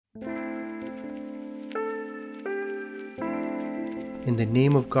in the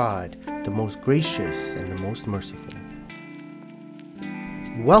name of God, the most gracious and the most merciful.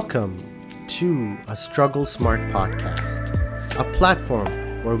 Welcome to a Struggle Smart podcast, a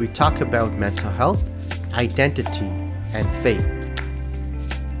platform where we talk about mental health, identity, and faith.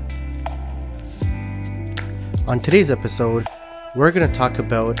 On today's episode, we're going to talk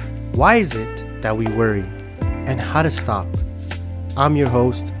about why is it that we worry and how to stop. I'm your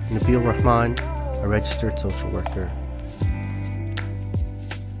host, Nabil Rahman, a registered social worker.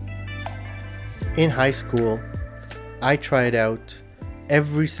 In high school, I tried out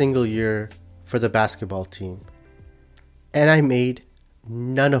every single year for the basketball team, and I made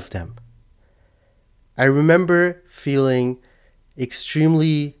none of them. I remember feeling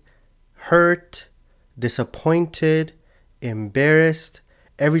extremely hurt, disappointed, embarrassed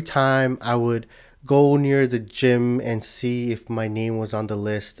every time I would go near the gym and see if my name was on the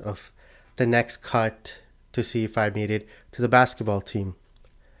list of the next cut to see if I made it to the basketball team.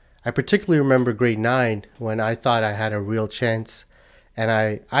 I particularly remember grade 9 when I thought I had a real chance, and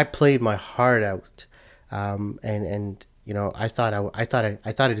I played my heart out, and you know I thought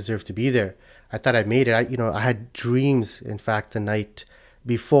I deserved to be there. I thought I made it. I had dreams, in fact, the night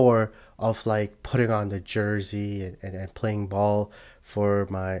before of like putting on the jersey and playing ball for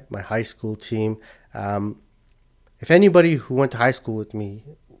my high school team. If anybody who went to high school with me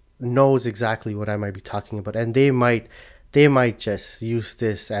knows exactly what I might be talking about, and they might just use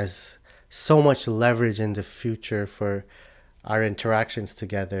this as so much leverage in the future for our interactions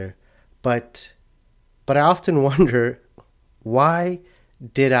together. But I often wonder, why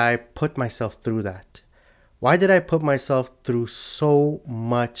did I put myself through that? Why did I put myself through so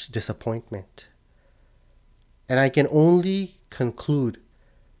much disappointment? And I can only conclude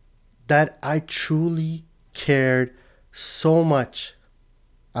that I truly cared so much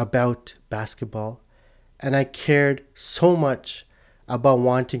about basketball, and I cared so much about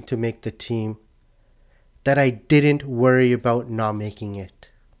wanting to make the team that I didn't worry about not making it.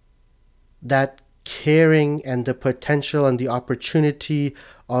 That caring and the potential and the opportunity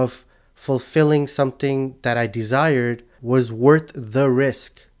of fulfilling something that I desired was worth the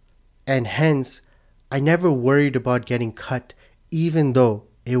risk. And hence, I never worried about getting cut, even though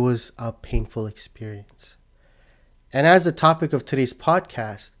it was a painful experience. And as the topic of today's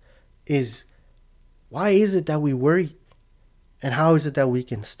podcast is, why is it that we worry? And how is it that we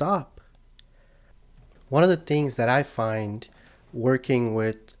can stop? One of the things that I find working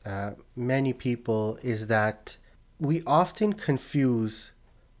with many people is that we often confuse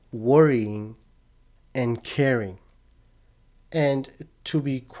worrying and caring. And to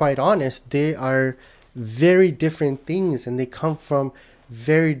be quite honest, they are very different things, and they come from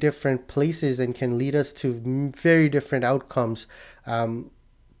very different places and can lead us to very different outcomes.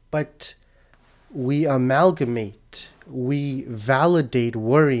 But we amalgamate, we validate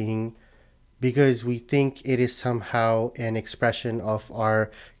worrying because we think it is somehow an expression of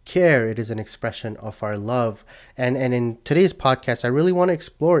our care, it is an expression of our love. And in today's podcast, I really want to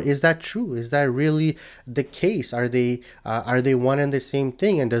explore, is that true? Is that really the case? Are they one and the same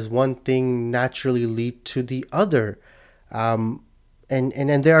thing? And does one thing naturally lead to the other? And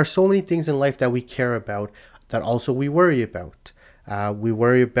there are so many things in life that we care about that also we worry about. We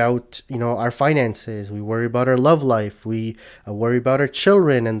worry about, our finances. We worry about our love life. We worry about our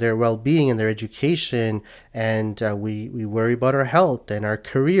children and their well-being and their education. And we worry about our health and our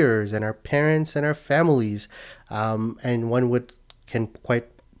careers and our parents and our families. And one can quite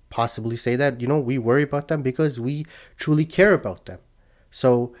possibly say that, we worry about them because we truly care about them.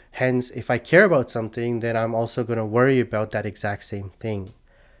 So hence, if I care about something, then I'm also going to worry about that exact same thing.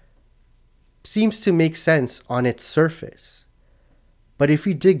 Seems to make sense on its surface. But if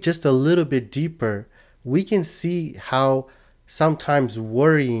we dig just a little bit deeper, we can see how sometimes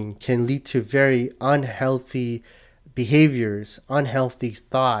worrying can lead to very unhealthy behaviors, unhealthy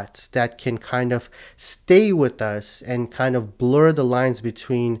thoughts that can kind of stay with us and kind of blur the lines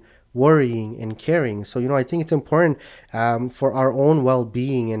between worrying and caring. So, I think it's important for our own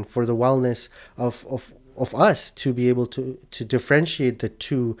well-being and for the wellness of us to be able to differentiate the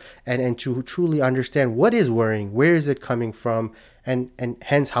two and to truly understand what is worrying, where is it coming from, and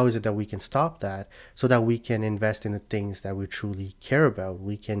hence how is it that we can stop that so that we can invest in the things that we truly care about.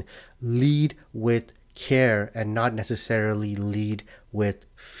 We can lead with care and not necessarily lead with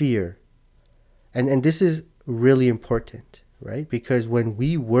fear. And this is really important, right? Because when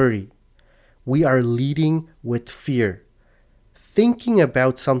we worry, we are leading with fear, thinking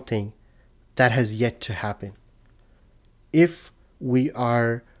about something that has yet to happen. If we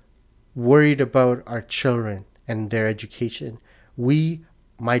are worried about our children and their education, we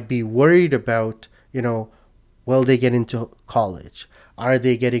might be worried about, Will they get into college? Are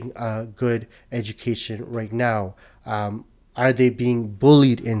they getting a good education right now? Are they being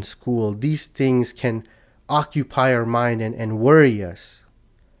bullied in school? These things can occupy our mind and worry us.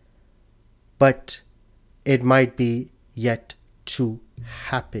 But it might be yet to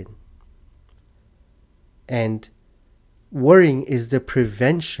happen. And worrying is the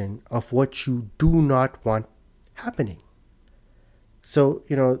prevention of what you do not want happening. So,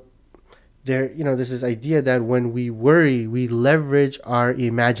 there's this idea that when we worry, we leverage our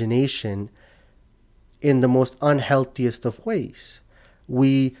imagination in the most unhealthiest of ways.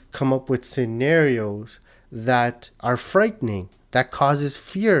 We come up with scenarios that are frightening, that causes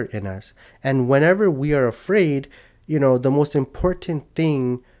fear in us. And whenever we are afraid, the most important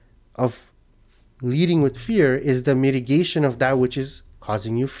thing of leading with fear is the mitigation of that which is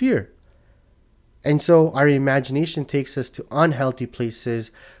causing you fear. And so our imagination takes us to unhealthy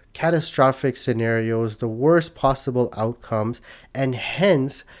places, catastrophic scenarios, the worst possible outcomes, and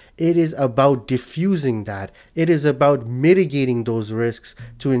hence it is about diffusing that. It is about mitigating those risks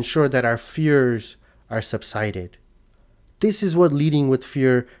to ensure that our fears are subsided. This is what leading with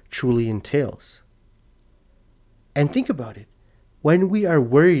fear truly entails. And think about it. When we are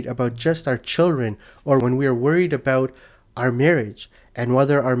worried about just our children, or when we are worried about our marriage and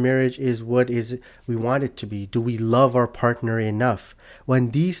whether our marriage is what is we want it to be, do we love our partner enough?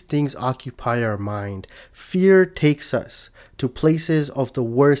 When these things occupy our mind, fear takes us to places of the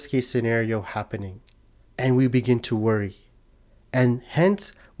worst case scenario happening, and we begin to worry. And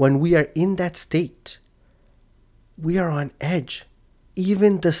hence, when we are in that state, we are on edge.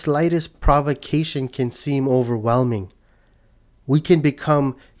 Even the slightest provocation can seem overwhelming. We can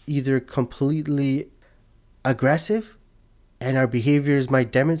become either completely aggressive, and our behaviors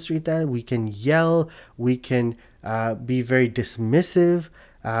might demonstrate that. We can yell, we can be very dismissive,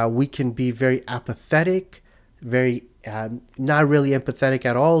 we can be very apathetic, very not really empathetic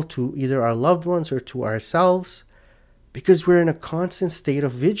at all to either our loved ones or to ourselves, because we're in a constant state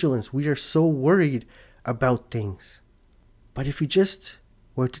of vigilance. We are so worried about things. But if we just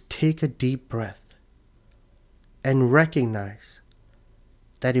were to take a deep breath and recognize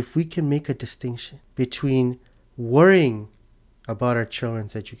that if we can make a distinction between worrying about our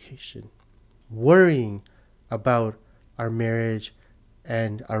children's education, worrying about our marriage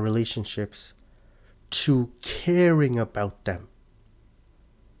and our relationships, to caring about them,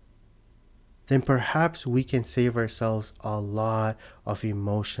 then perhaps we can save ourselves a lot of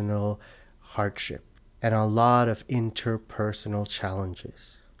emotional hardship and a lot of interpersonal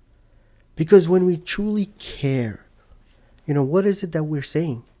challenges. Because when we truly care, what is it that we're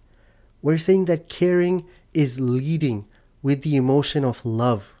saying? We're saying that caring is leading with the emotion of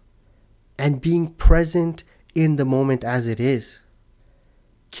love and being present in the moment as it is.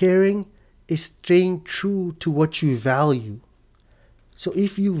 Caring is staying true to what you value. So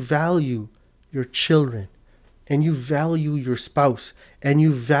if you value your children, and you value your spouse, and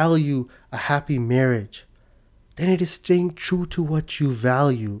you value a happy marriage, then it is staying true to what you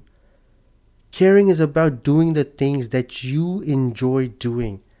value. Caring is about doing the things that you enjoy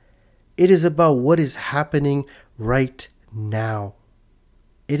doing. It is about what is happening right now.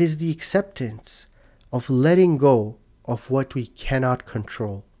 It is the acceptance of letting go of what we cannot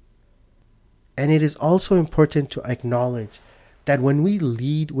control. And it is also important to acknowledge that when we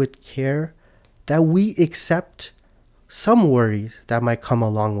lead with care, that we accept some worries that might come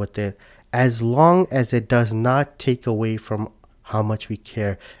along with it, as long as it does not take away from how much we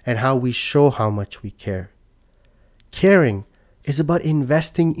care and how we show how much we care. Caring is about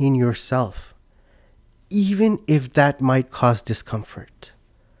investing in yourself, even if that might cause discomfort.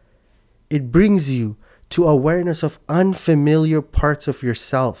 It brings you to awareness of unfamiliar parts of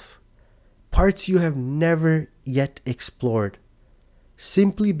yourself, parts you have never yet explored,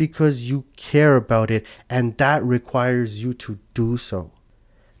 simply because you care about it and that requires you to do so.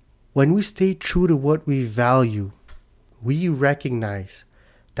 When we stay true to what we value, we recognize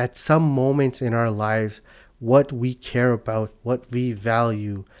that some moments in our lives, what we care about, what we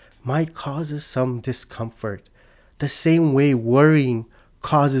value, might cause us some discomfort. The same way worrying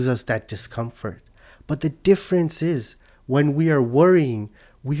causes us that discomfort. But the difference is, when we are worrying,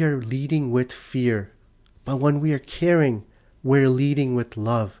 we are leading with fear. But when we are caring, we're leading with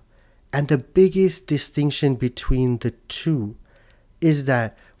love. And the biggest distinction between the two is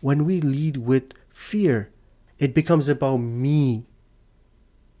that when we lead with fear, it becomes about me.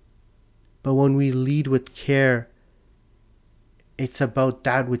 But when we lead with care, it's about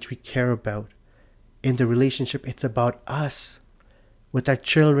that which we care about. In the relationship, it's about us. With our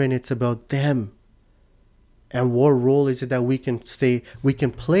children, it's about them. And what role is it that we can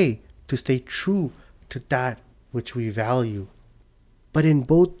play to stay true to that which we value. But in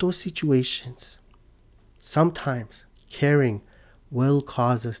both those situations, sometimes caring will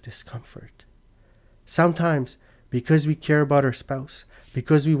cause us discomfort. Sometimes because we care about our spouse,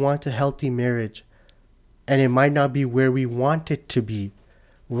 because we want a healthy marriage, and it might not be where we want it to be,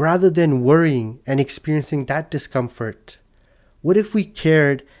 rather than worrying and experiencing that discomfort, what if we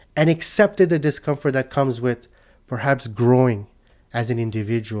cared and accepted the discomfort that comes with perhaps growing as an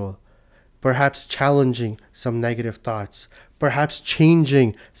individual, perhaps challenging some negative thoughts, perhaps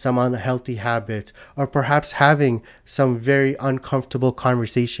changing some unhealthy habits, or perhaps having some very uncomfortable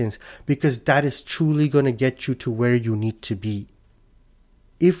conversations, because that is truly going to get you to where you need to be.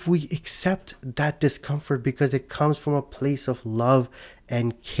 If we accept that discomfort because it comes from a place of love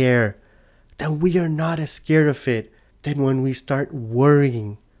and care, then we are not as scared of it than when we start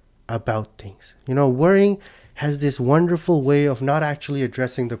worrying about things. Worrying has this wonderful way of not actually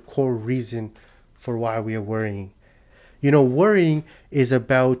addressing the core reason for why we are worrying. Worrying is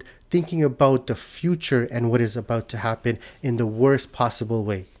about thinking about the future and what is about to happen in the worst possible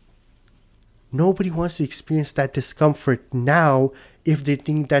way. Nobody wants to experience that discomfort now if they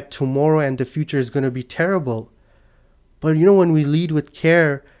think that tomorrow and the future is going to be terrible. But when we lead with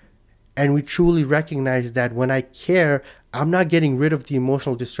care and we truly recognize that when I care, I'm not getting rid of the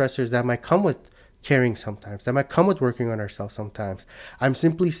emotional distressors that might come with caring sometimes, that might come with working on ourselves sometimes. I'm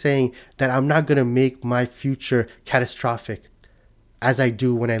simply saying that I'm not going to make my future catastrophic as I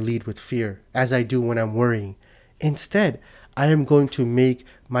do when I lead with fear, as I do when I'm worrying. Instead, I am going to make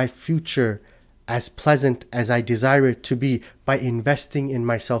my future as pleasant as I desire it to be by investing in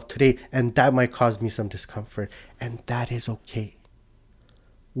myself today, and that might cause me some discomfort, and that is okay.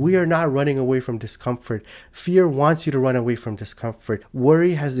 We are not running away from discomfort. Fear wants you to run away from discomfort.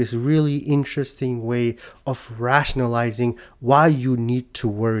 Worry has this really interesting way of rationalizing why you need to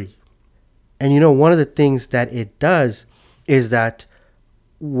worry. And one of the things that it does is that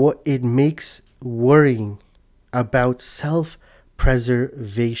what it makes worrying about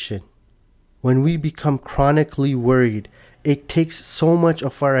self-preservation. When we become chronically worried, it takes so much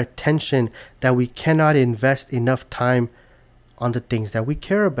of our attention that we cannot invest enough time on the things that we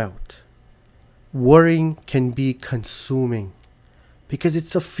care about. Worrying can be consuming because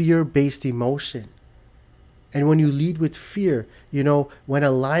it's a fear-based emotion. And when you lead with fear, when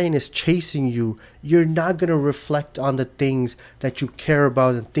a lion is chasing you, you're not going to reflect on the things that you care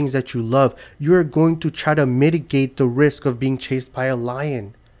about and things that you love. You're going to try to mitigate the risk of being chased by a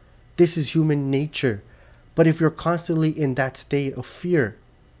lion. This is human nature. But if you're constantly in that state of fear,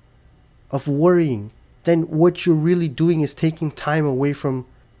 of worrying, then what you're really doing is taking time away from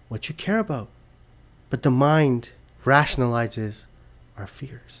what you care about. But the mind rationalizes our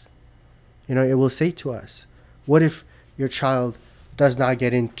fears. It will say to us, what if your child does not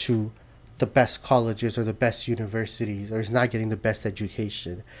get into the best colleges or the best universities or is not getting the best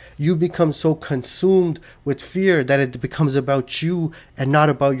education? You become so consumed with fear that it becomes about you and not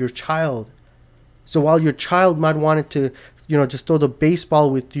about your child. So while your child might want to just throw the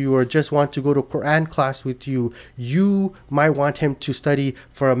baseball with you or just want to go to Quran class with you, you might want him to study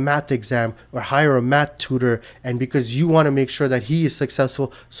for a math exam or hire a math tutor, and because you want to make sure that he is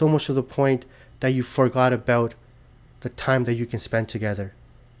successful, so much to the point that you forgot about the time that you can spend together.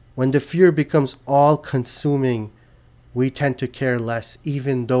 When the fear becomes all consuming, we tend to care less,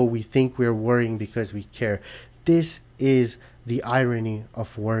 even though we think we're worrying because we care. This is the irony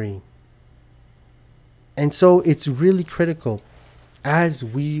of worrying. And so it's really critical as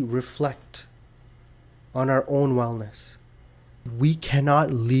we reflect on our own wellness. We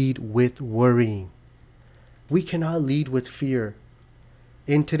cannot lead with worrying. We cannot lead with fear.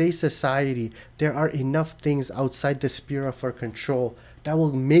 In today's society, there are enough things outside the sphere of our control that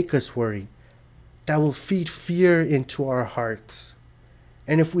will make us worry, that will feed fear into our hearts.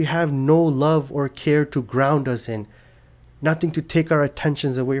 And if we have no love or care to ground us in, nothing to take our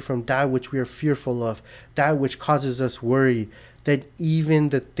attentions away from that which we are fearful of, that which causes us worry, that even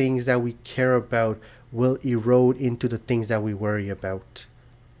the things that we care about will erode into the things that we worry about.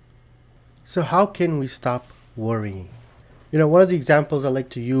 So how can we stop worrying? One of the examples I like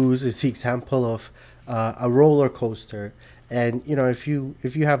to use is the example of a roller coaster. And, if you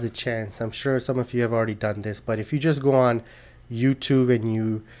have the chance, I'm sure some of you have already done this, but if you just go on YouTube and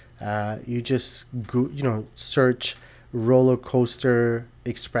you just search roller coaster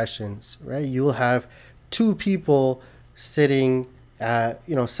expressions, right? You will have two people sitting,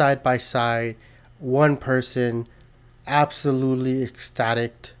 side by side, one person absolutely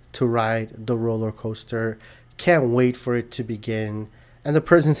ecstatic to ride the roller coaster, can't wait for it to begin, and the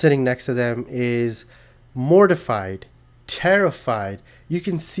person sitting next to them is mortified, terrified. You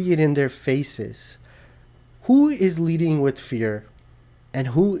can see it in their faces. Who is leading with fear and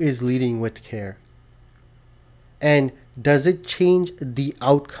who is leading with care? And does it change the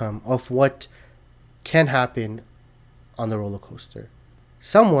outcome of what can happen on the roller coaster?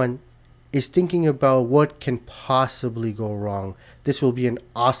 Someone is thinking about what can possibly go wrong. This will be an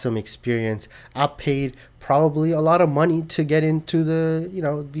awesome experience. I paid probably a lot of money to get into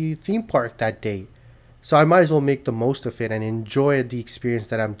the theme park that day. So I might as well make the most of it and enjoy the experience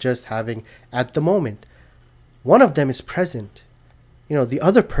that I'm just having at the moment. One of them is present. The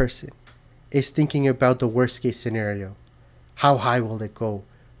other person is thinking about the worst case scenario. How high will it go?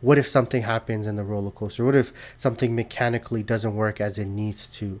 What if something happens in the roller coaster? What if something mechanically doesn't work as it needs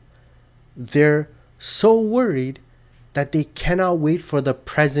to? They're so worried that they cannot wait for the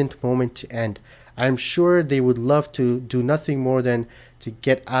present moment to end. I'm sure they would love to do nothing more than to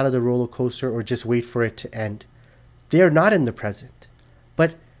get out of the roller coaster or just wait for it to end. They are not in the present.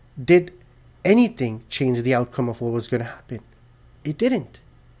 But did anything change the outcome of what was going to happen? It didn't.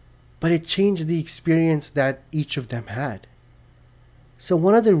 But it changed the experience that each of them had. So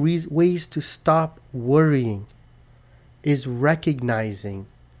one of the ways to stop worrying is recognizing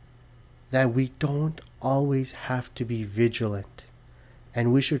that we don't always have to be vigilant,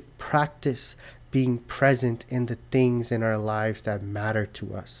 and we should practice being present in the things in our lives that matter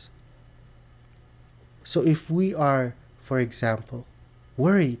to us. So if we are, for example,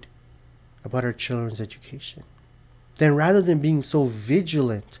 worried about our children's education, then rather than being so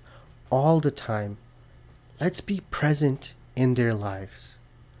vigilant all the time, let's be present in their lives.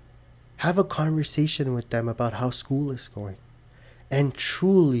 Have a conversation with them about how school is going, and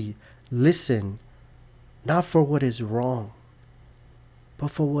truly listen, not for what is wrong, but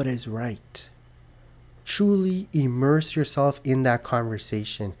for what is right. Truly immerse yourself in that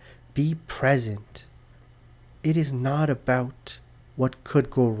conversation. Be present. It is not about what could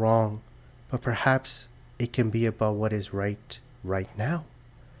go wrong, but perhaps it can be about what is right now.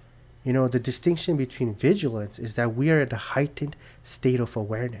 The distinction between vigilance is that we are at a heightened state of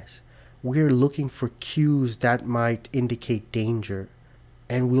awareness. We're looking for cues that might indicate danger,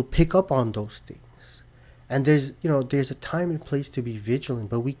 and we'll pick up on those things. And there's a time and place to be vigilant,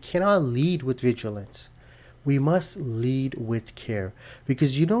 but we cannot lead with vigilance. We must lead with care,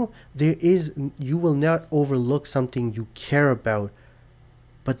 because you will not overlook something you care about,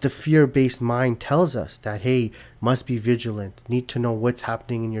 but the fear-based mind tells us that, hey, must be vigilant, need to know what's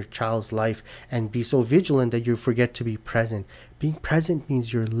happening in your child's life, and be so vigilant that you forget to be present. Being present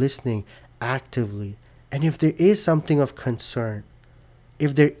means you're listening actively. And if there is something of concern,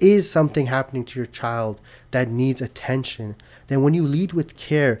 if there is something happening to your child that needs attention, then when you lead with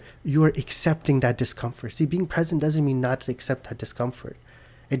care, you are accepting that discomfort. See, being present doesn't mean not to accept that discomfort.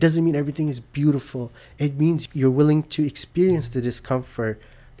 It doesn't mean everything is beautiful. It means you're willing to experience the discomfort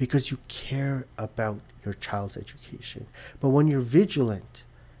because you care about your child's education. But when you're vigilant,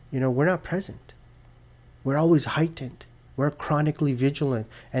 we're not present. We're always heightened. We're chronically vigilant,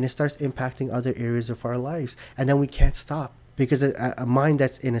 and it starts impacting other areas of our lives. And then we can't stop, because a mind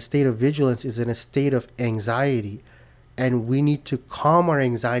that's in a state of vigilance is in a state of anxiety, and we need to calm our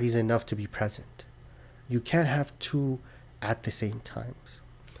anxieties enough to be present. You can't have two at the same time.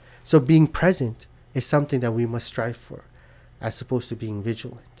 So being present is something that we must strive for, as opposed to being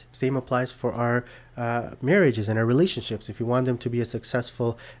vigilant. Same applies for our marriages and our relationships. If we want them to be as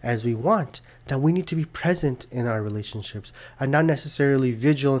successful as we want, then we need to be present in our relationships and not necessarily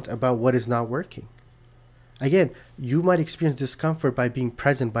vigilant about what is not working. Again, you might experience discomfort by being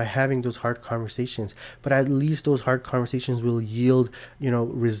present, by having those hard conversations, but at least those hard conversations will yield,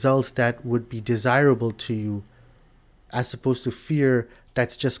 results that would be desirable to you, as opposed to fear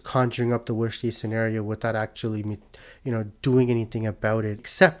that's just conjuring up the worst case scenario without actually, doing anything about it,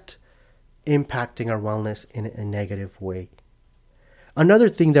 except impacting our wellness in a negative way. Another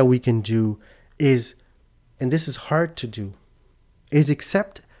thing that we can do is, and this is hard to do, is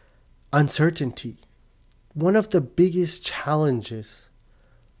accept uncertainty. One of the biggest challenges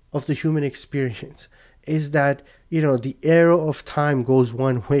of the human experience is that, the arrow of time goes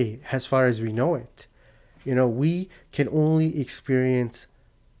one way as far as we know it. We can only experience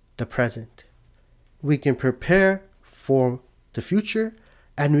the present. We can prepare for the future,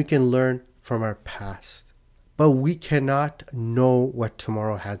 and we can learn from our past. But we cannot know what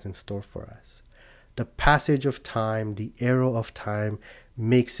tomorrow has in store for us. The passage of time, the arrow of time,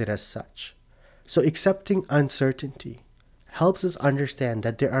 makes it as such. So accepting uncertainty helps us understand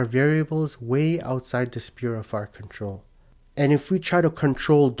that there are variables way outside the sphere of our control. And if we try to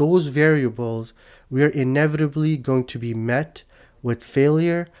control those variables, we are inevitably going to be met with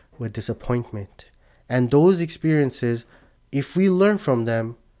failure, with disappointment. And those experiences, if we learn from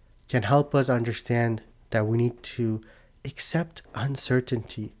them, can help us understand that we need to accept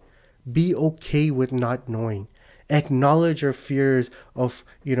uncertainty, be okay with not knowing, acknowledge our fears of,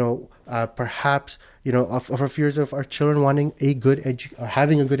 perhaps, of our fears of our children wanting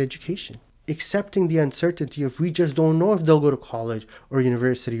having a good education. Accepting the uncertainty if we just don't know if they'll go to college or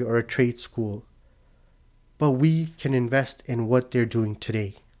university or a trade school. But we can invest in what they're doing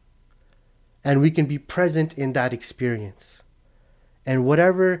today. And we can be present in that experience. And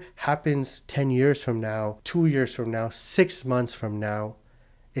whatever happens 10 years from now, 2 years from now, 6 months from now,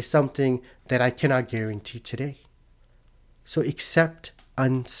 is something that I cannot guarantee today. So accept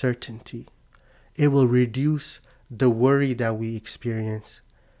uncertainty. It will reduce the worry that we experience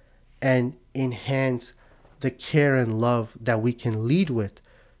and enhance the care and love that we can lead with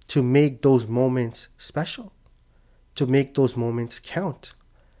to make those moments special, to make those moments count.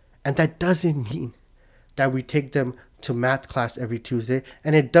 And that doesn't mean that we take them to math class every Tuesday.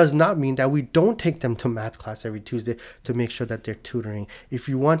 And it does not mean that we don't take them to math class every Tuesday to make sure that they're tutoring. If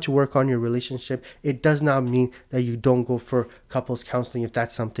you want to work on your relationship, it does not mean that you don't go for couples counseling if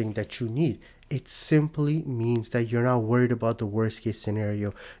that's something that you need. It simply means that you're not worried about the worst case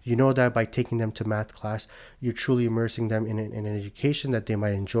scenario. You know that by taking them to math class, you're truly immersing them in an education that they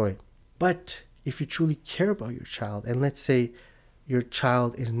might enjoy. But if you truly care about your child, and let's say your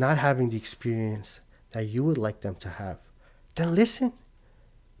child is not having the experience that you would like them to have, then listen.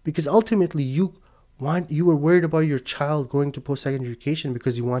 Because ultimately you were worried about your child going to post-secondary education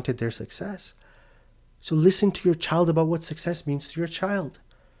because you wanted their success. So listen to your child about what success means to your child.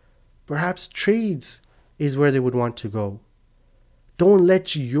 Perhaps trades is where they would want to go. Don't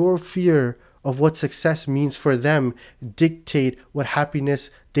let your fear of what success means for them dictate what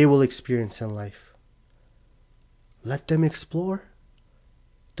happiness they will experience in life. Let them explore.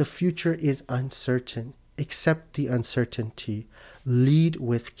 The future is uncertain. Accept the uncertainty. Lead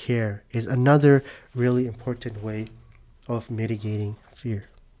with care is another really important way of mitigating fear.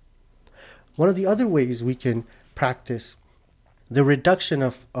 One of the other ways we can practice the reduction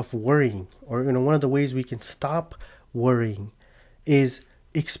of worrying, or one of the ways we can stop worrying, is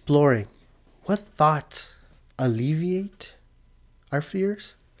exploring what thoughts alleviate our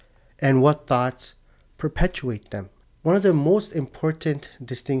fears and what thoughts perpetuate them. One of the most important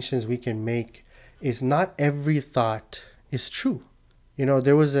distinctions we can make is not every thought is true.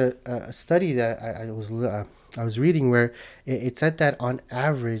 There was a study that I was reading where it said that on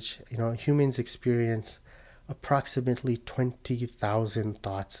average, humans experience approximately 20,000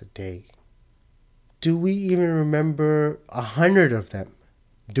 thoughts a day. Do we even remember 100 of them?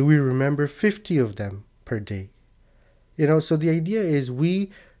 Do we remember 50 of them per day? So the idea is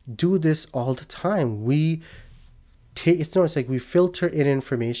we do this all the time. It's like we filter in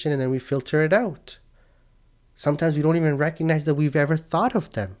information and then we filter it out. Sometimes we don't even recognize that we've ever thought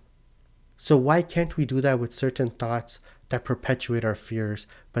of them. So why can't we do that with certain thoughts that perpetuate our fears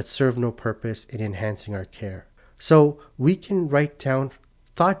but serve no purpose in enhancing our care? So we can write down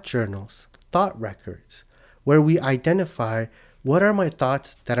thought journals, thought records, where we identify what are my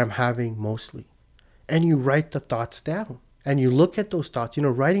thoughts that I'm having mostly. And you write the thoughts down. And you look at those thoughts.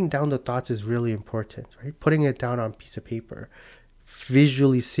 Writing down the thoughts is really important, right? Putting it down on a piece of paper,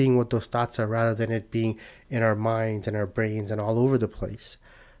 visually seeing what those thoughts are rather than it being in our minds and our brains and all over the place.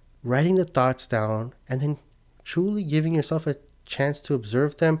 Writing the thoughts down and then truly giving yourself a chance to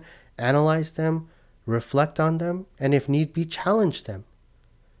observe them, analyze them, reflect on them, and if need be, challenge them.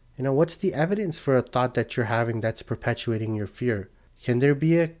 What's the evidence for a thought that you're having that's perpetuating your fear? Can there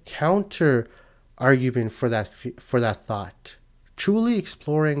be a counter argument for that thought? Truly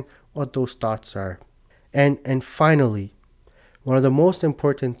exploring what those thoughts are. And finally, one of the most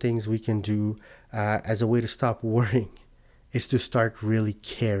important things we can do as a way to stop worrying is to start really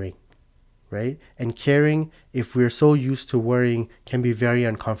caring, right? And caring, if we're so used to worrying, can be very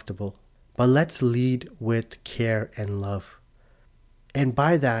uncomfortable. But let's lead with care and love. And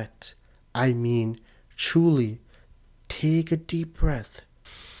by that, I mean truly take a deep breath.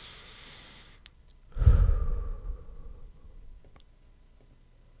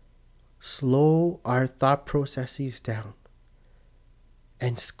 Slow our thought processes down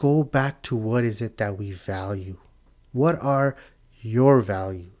and go back to what is it that we value. What are your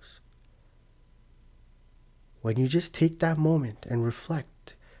values? When you just take that moment and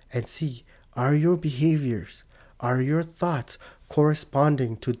reflect and see, are your behaviors, are your thoughts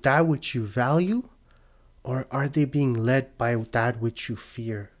corresponding to that which you value, or are they being led by that which you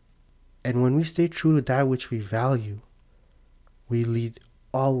fear? And when we stay true to that which we value, we lead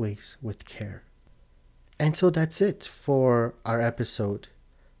always with care. And so that's it for our episode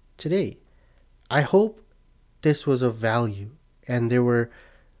today. I hope this was of value and there were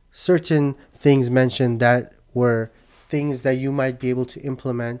certain things mentioned that were things that you might be able to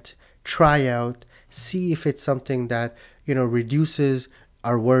implement, try out, see if it's something that, reduces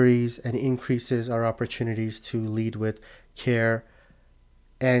our worries and increases our opportunities to lead with care.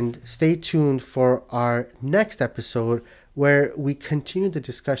 And stay tuned for our next episode where we continue the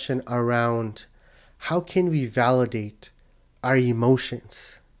discussion around how can we validate our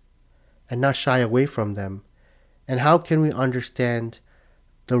emotions and not shy away from them, and how can we understand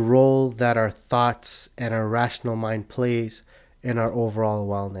the role that our thoughts and our rational mind plays in our overall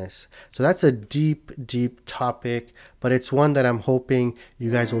wellness. So that's a deep, deep topic, but it's one that I'm hoping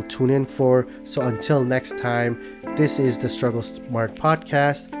you guys will tune in for. So until next time, this is the Struggle Smart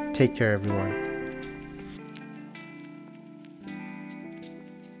Podcast. Take care, everyone.